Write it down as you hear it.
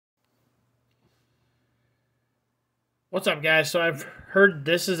What's up, guys? So I've heard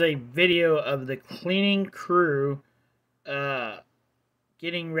this is a video of the cleaning crew uh,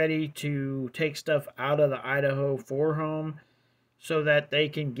 getting ready to take stuff out of the Idaho 4 home so that they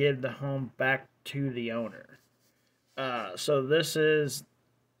can give the home back to the owner. So this is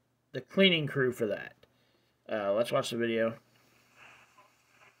the cleaning crew for that. Let's watch the video.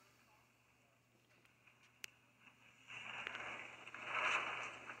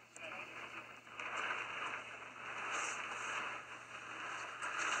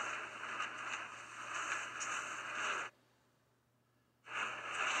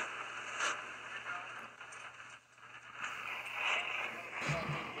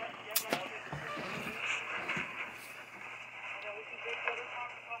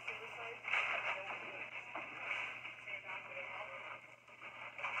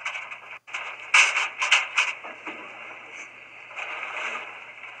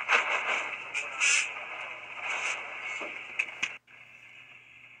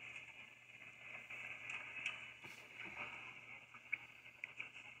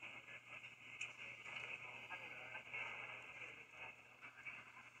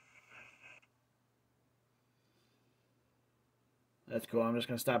 That's cool. I'm just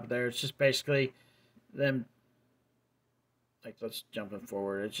going to stop it there. It's just basically them, like, let's jump it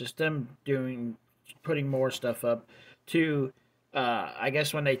forward. It's just them putting more stuff up to, I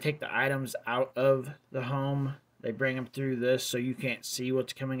guess when they take the items out of the home, they bring them through this so you can't see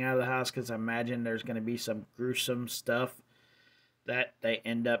what's coming out of the house, because I imagine there's going to be some gruesome stuff that they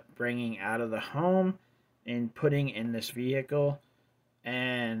end up bringing out of the home and putting in this vehicle.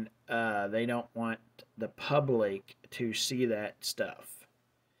 And they don't want the public to see that stuff.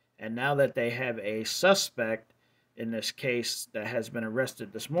 And now that they have a suspect in this case that has been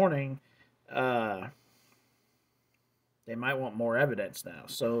arrested this morning, they might want more evidence now.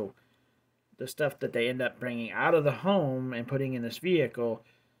 So the stuff that they end up bringing out of the home and putting in this vehicle,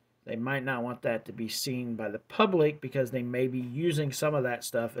 they might not want that to be seen by the public, because they may be using some of that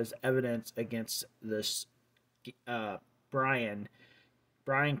stuff as evidence against this Brian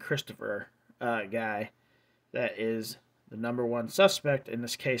Christopher guy that is the #1 suspect in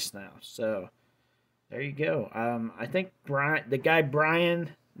this case now. So there you go. I think the guy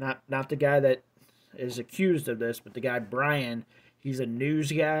Brian, not the guy that is accused of this, but the guy Brian, he's a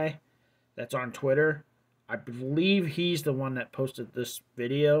news guy that's on Twitter. I believe he's the one that posted this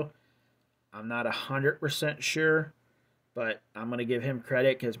video. I'm not 100% sure, but I'm going to give him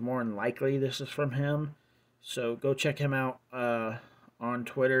credit because more than likely this is from him. So go check him out on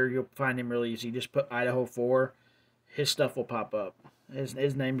Twitter. You'll find him really easy. Just put Idaho 4. His stuff will pop up.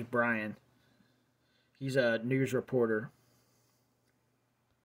 His name's Brian. He's a news reporter.